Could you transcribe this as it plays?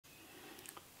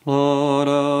Lord,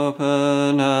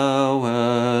 open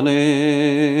our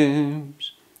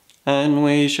lips, and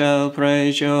we shall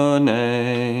praise your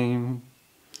name.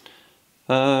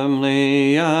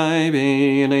 Firmly I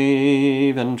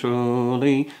believe, and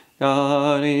truly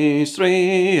God is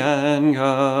three, and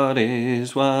God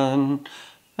is one.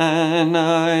 And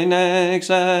I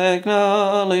next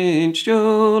acknowledge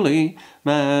duly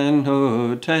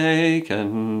manhood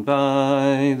taken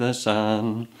by the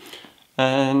Son.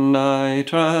 And I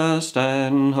trust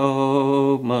and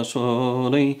hope most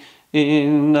fully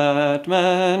in that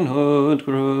manhood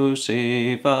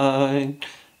crucified,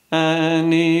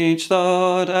 and each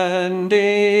thought and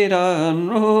deed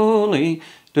unruly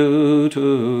due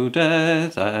to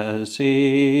death as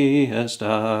he has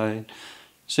died.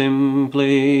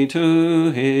 Simply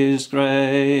to his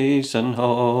grace and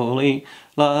holy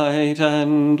light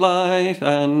and life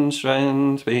and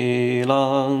strength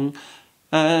belong.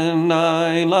 And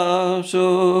I love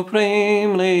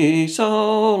supremely,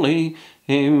 solely,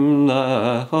 him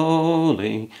the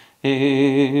holy,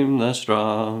 him the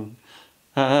strong.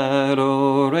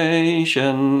 Adoration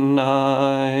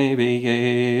I be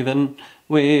given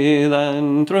with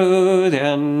and through the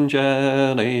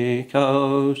angelic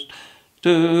host,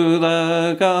 to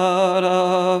the God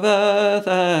of earth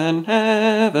and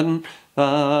heaven,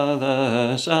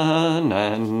 Father, Son,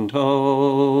 and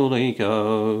Holy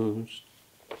Ghost.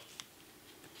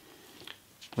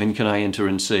 When can I enter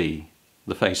and see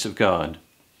the face of God?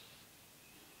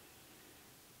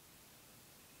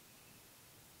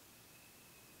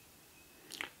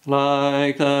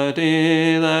 Like the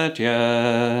deer that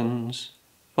yearns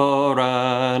for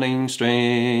running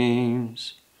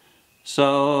streams,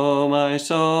 so my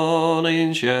soul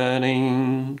is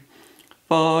yearning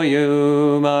for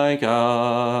you, my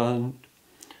God.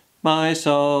 My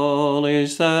soul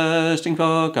is thirsting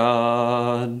for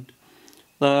God,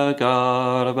 the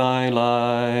God of my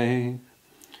life.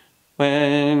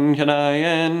 When can I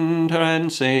enter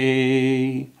and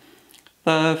see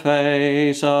the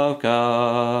face of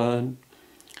God?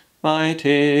 My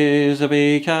tears have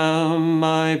become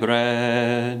my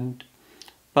bread,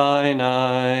 by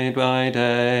night, by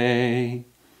day,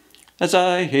 as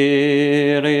I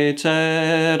hear it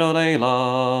said all day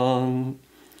long,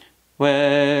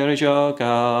 where is your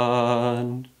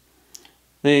God?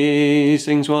 These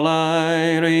things will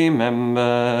I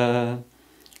remember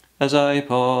as I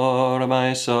pour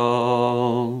my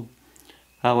soul,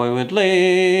 how I would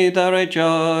lead the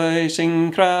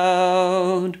rejoicing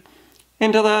crowd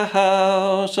into the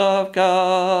house of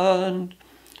God,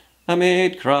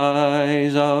 amid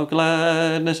cries of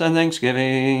gladness and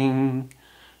thanksgiving,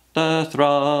 the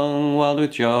throng wild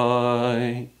with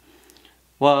joy.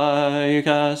 Why you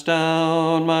cast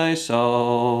down my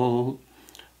soul?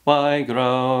 Why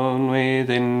groan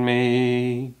within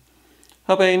me?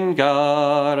 Hope in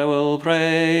God I will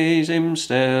praise him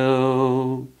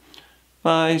still,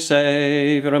 my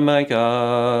Saviour and my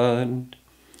God.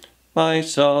 My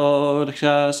soul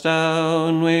cast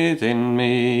down within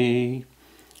me,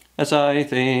 as I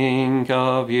think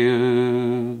of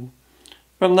you.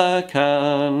 From the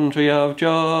country of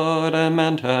Jordan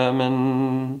and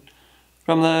Hermon,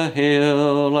 from the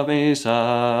hill of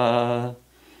Mizah,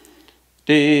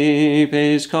 deep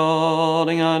is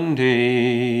calling on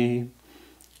deep,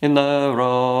 in the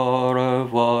roar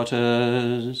of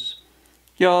waters,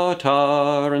 your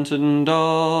torrents and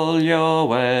all your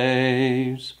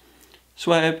waves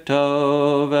swept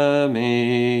over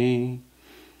me.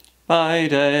 By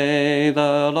day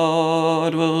the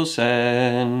Lord will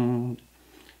send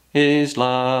his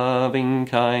loving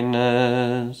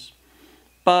kindness,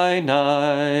 by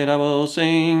night I will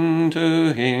sing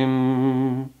to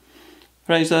him,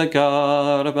 praise the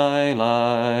God of my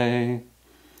life.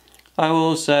 I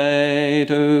will say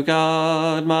to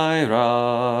God my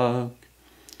rock,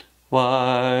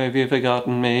 why have you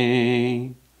forgotten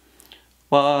me?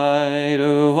 Why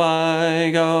do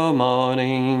I go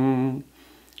mourning,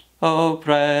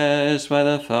 oppressed by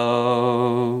the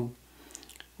foe,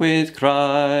 with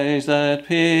cries that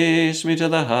pierce me to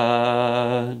the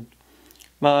heart?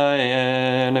 My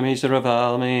enemies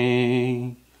revile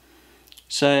me,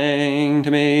 saying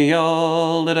to me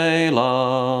all the day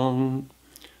long,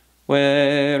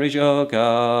 where is your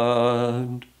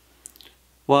God?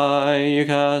 Why you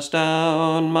cast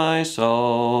down my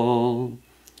soul?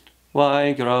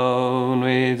 Why groan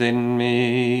within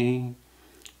me?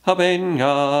 Hope in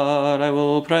God I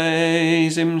will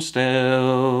praise him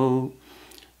still,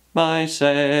 my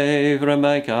Saviour and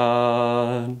my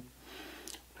God.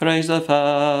 Praise the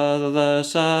Father, the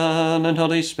Son, and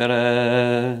Holy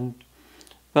Spirit,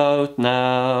 both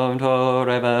now and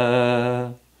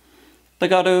forever. the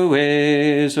God who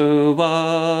is, who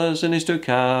was, and is to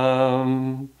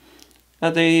come,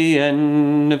 at the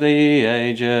end of the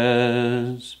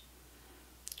ages.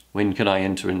 When can I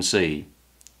enter and see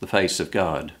the face of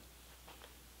God?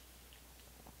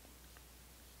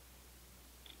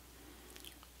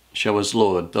 Show us,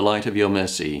 Lord, the light of your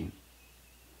mercy.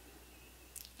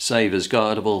 Save us,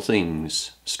 God of all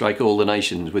things. Strike all the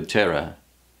nations with terror.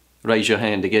 Raise your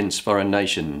hand against foreign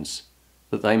nations,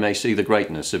 that they may see the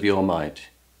greatness of your might.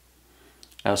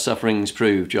 Our sufferings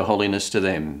proved your holiness to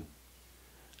them.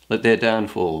 Let their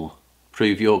downfall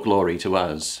prove your glory to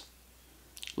us.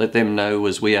 Let them know,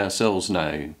 as we ourselves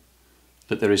know,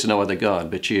 that there is no other God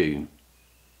but you.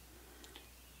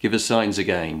 Give us signs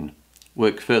again.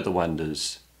 Work further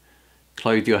wonders.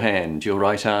 Clothe your hand, your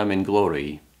right arm in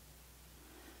glory.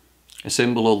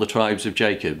 Assemble all the tribes of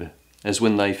Jacob, as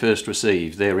when they first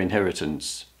received their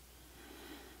inheritance.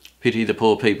 Pity the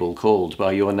poor people called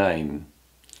by your name.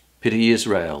 Pity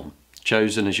Israel,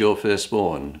 chosen as your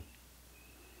firstborn.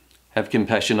 Have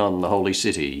compassion on the holy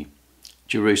city,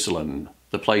 Jerusalem,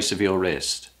 the place of your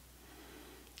rest.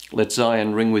 Let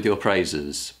Zion ring with your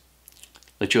praises.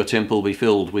 Let your temple be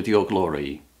filled with your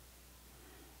glory.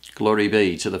 Glory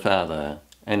be to the Father,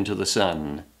 and to the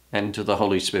Son, and to the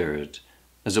Holy Spirit,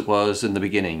 as it was in the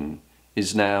beginning,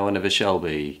 is now, and ever shall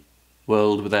be,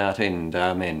 world without end.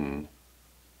 Amen.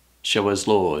 Show us,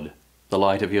 Lord, the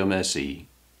light of your mercy.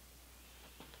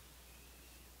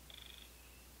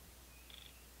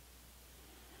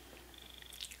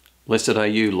 Blessed are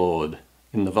you, Lord,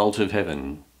 in the vault of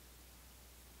heaven.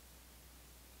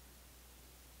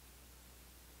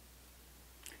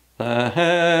 The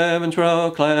heavens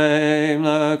proclaim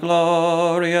the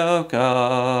glory of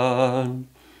God,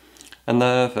 and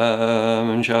the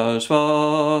firmament shows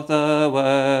forth the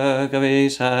work of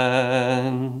his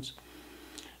hands.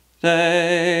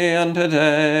 Day unto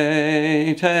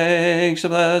day takes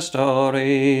up the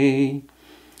story,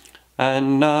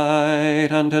 and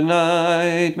night unto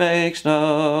night makes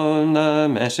known the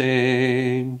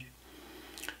message.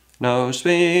 No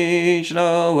speech,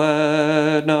 no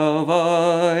word, no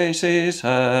voice is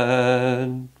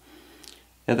heard,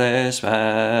 yet their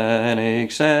span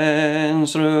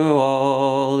extends through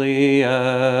all the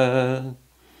earth.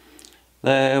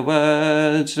 Their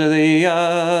words to the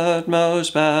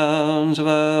utmost bounds of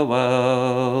the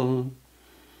world.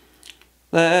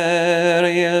 There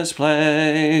he has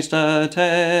placed a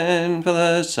tent for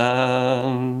the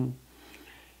sun.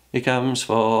 He comes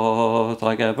forth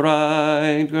like a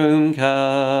bridegroom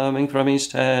coming from his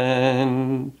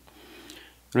tent.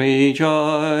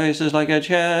 Rejoices like a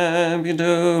champion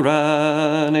to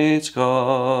run its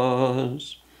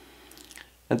course.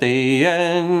 At the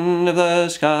end of the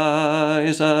sky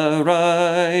is the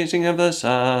rising of the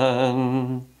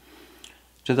sun.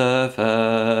 To the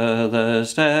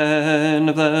furthest end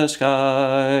of the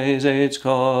skies its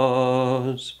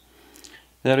course.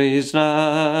 There is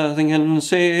nothing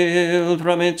concealed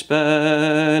from its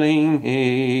burning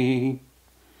heat.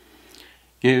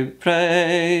 Give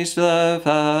praise to the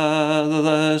Father,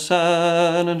 the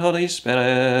Son, and Holy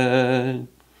Spirit,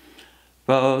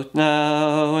 both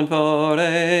now and for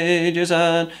ages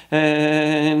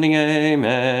unending.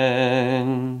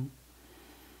 Amen.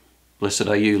 Blessed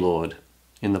are you, Lord,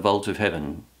 in the vault of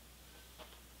heaven.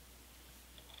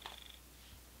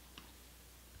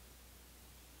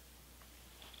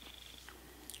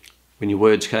 When your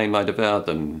words came, I devoured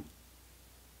them.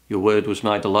 Your word was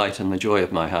my delight and the joy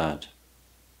of my heart.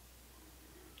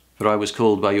 For I was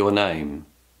called by your name,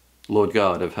 Lord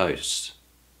God of hosts.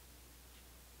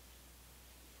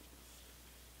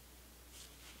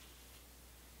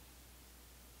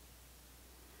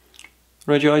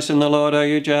 Rejoice in the Lord, O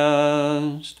you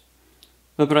just.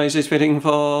 The praise is fitting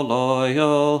for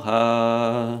loyal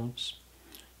hearts.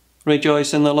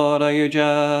 Rejoice in the Lord, O you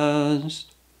just.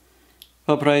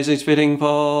 For praise is fitting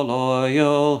for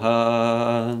loyal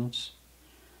hearts.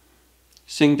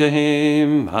 Sing to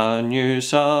him a new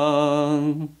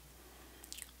song.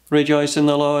 Rejoice in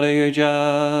the Lord, O you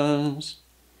just.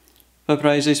 For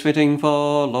praise is fitting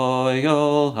for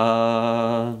loyal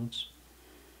hearts.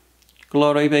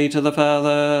 Glory be to the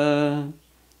Father,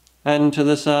 and to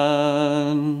the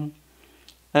Son,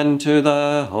 and to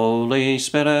the Holy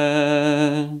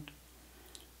Spirit.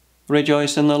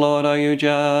 Rejoice in the Lord, O you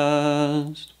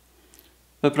just.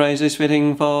 For praise is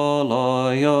fitting for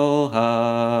loyal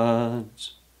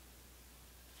hearts.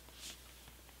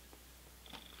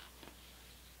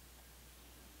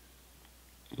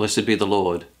 Blessed be the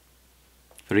Lord,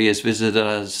 for he has visited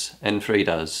us and freed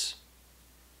us.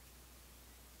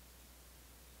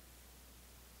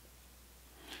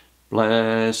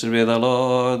 Blessed be the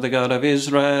Lord, the God of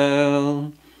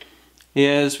Israel. He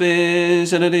has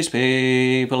visited his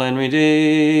people and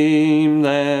redeemed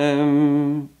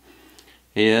them.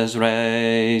 He has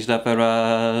raised up for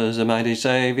us a mighty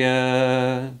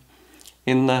Saviour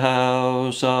in the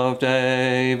house of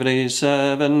David his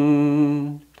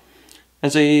servant,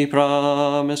 as he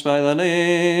promised by the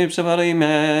lips of holy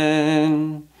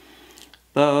men,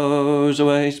 those who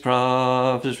were his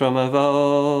prophets from of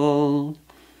old,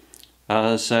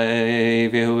 a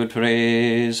Saviour who would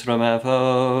free us from our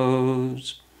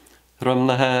foes, from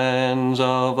the hands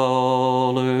of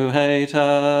all who hate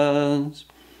us.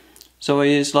 So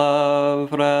his love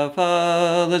for our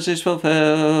fathers is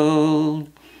fulfilled,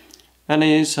 and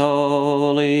his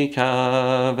holy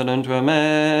covenant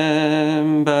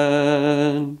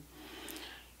remembered.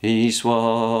 He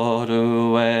swore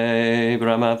to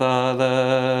Abraham our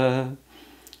father,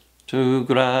 to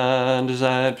grant us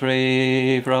out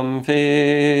free from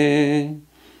fear,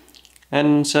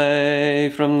 and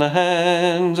safe from the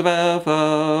hands of our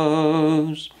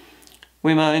foes,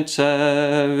 we might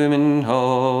serve him in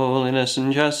holiness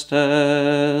and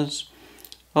justice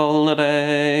all the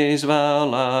days of our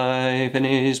life in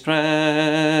his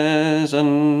presence.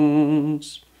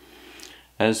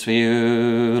 As for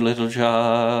you, little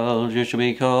child, you shall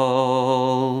be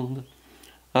called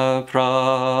a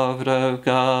prophet of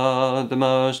God the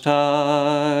Most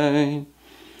High.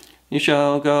 You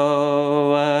shall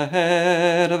go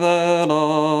ahead of the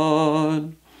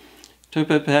Lord to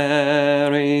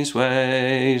prepare his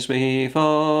ways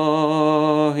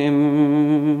before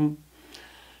him,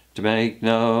 to make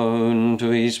known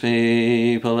to his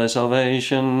people their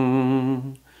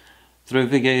salvation through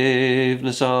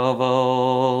forgiveness of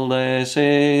all their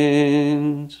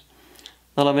sins.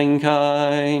 The loving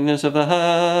kindness of the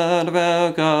hand of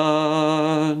our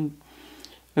God,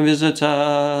 who visits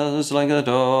us like the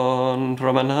dawn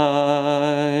from on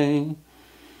high.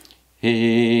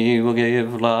 He will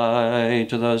give light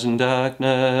to those in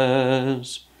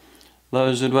darkness,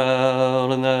 those who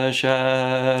dwell in the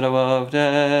shadow of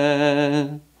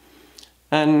death,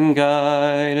 and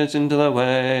guide us into the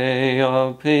way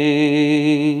of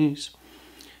peace.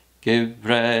 Give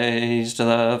praise to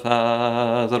the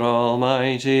Father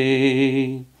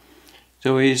Almighty,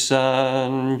 to his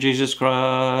Son, Jesus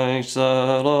Christ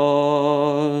the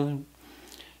Lord,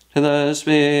 to the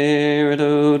Spirit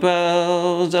who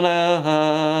dwells in our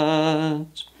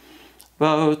hearts,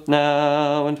 both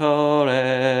now and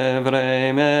forever.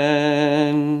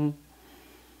 Amen.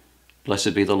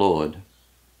 Blessed be the Lord,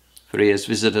 for he has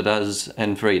visited us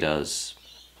and freed us.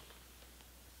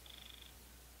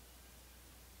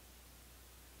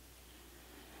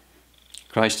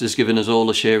 Christ has given us all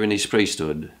a share in his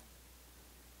priesthood.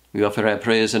 We offer our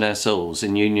prayers and our souls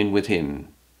in union with him.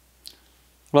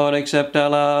 Lord, accept our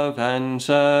love and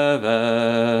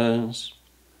service.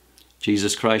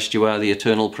 Jesus Christ, you are the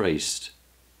eternal priest.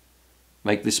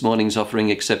 Make this morning's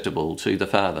offering acceptable to the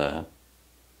Father.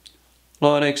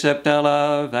 Lord, accept our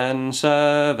love and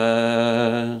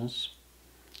service.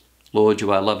 Lord,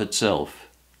 you are love itself.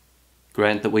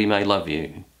 Grant that we may love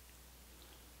you.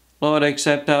 Lord,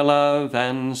 accept our love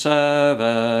and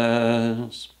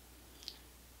service.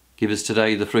 Give us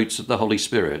today the fruits of the Holy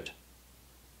Spirit.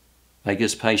 Make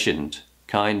us patient,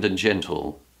 kind and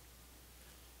gentle.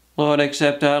 Lord,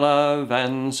 accept our love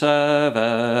and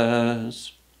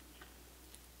service.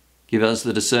 Give us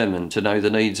the discernment to know the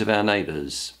needs of our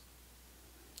neighbours,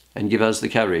 and give us the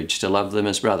courage to love them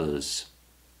as brothers.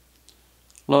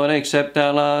 Lord, accept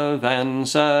our love and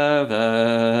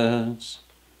service.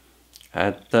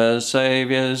 At the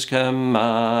Saviour's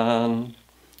command,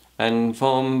 and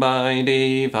formed by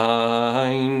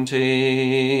divine teaching,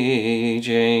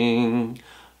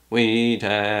 we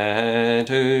dare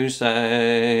to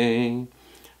say,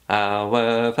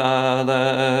 Our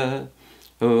Father,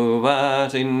 who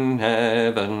art in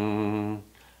heaven,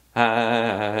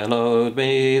 hallowed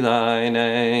be thy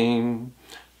name.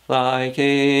 Thy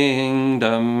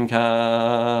kingdom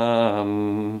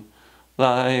come,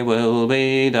 thy will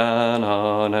be done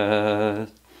on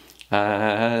earth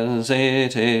as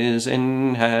it is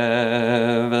in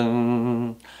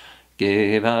heaven.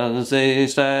 Give us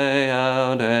this day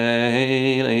our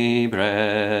daily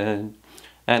bread,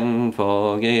 and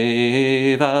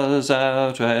forgive us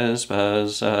our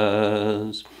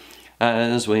trespasses,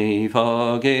 as we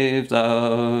forgive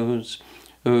those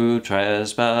who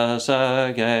trespass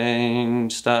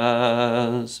against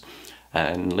us.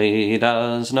 And lead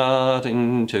us not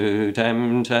into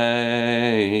temptation,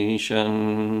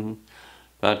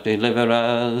 but deliver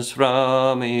us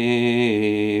from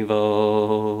evil.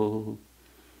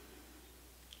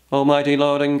 Almighty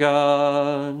Lord and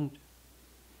God,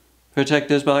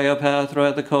 Protect us by your power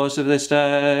throughout the course of this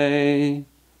day,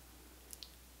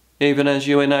 even as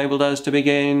you enabled us to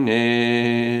begin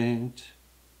it.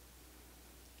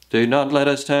 Do not let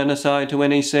us turn aside to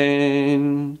any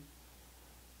sin,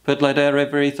 but let our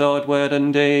every thought, word,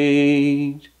 and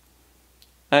deed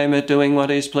aim at doing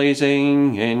what is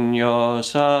pleasing in your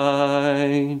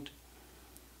sight.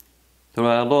 Through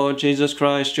our Lord Jesus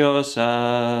Christ, your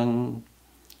Son,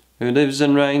 who lives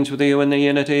and reigns with you in the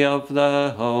unity of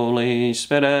the Holy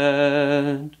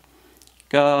Spirit,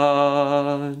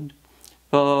 God,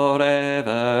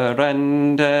 forever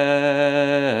and ever.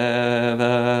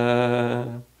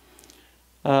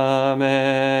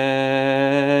 Amen.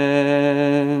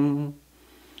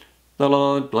 The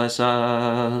Lord bless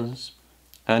us,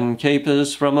 and keep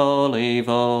us from all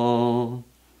evil,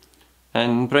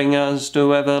 and bring us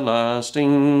to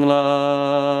everlasting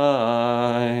life.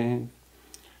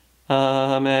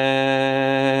 Amen.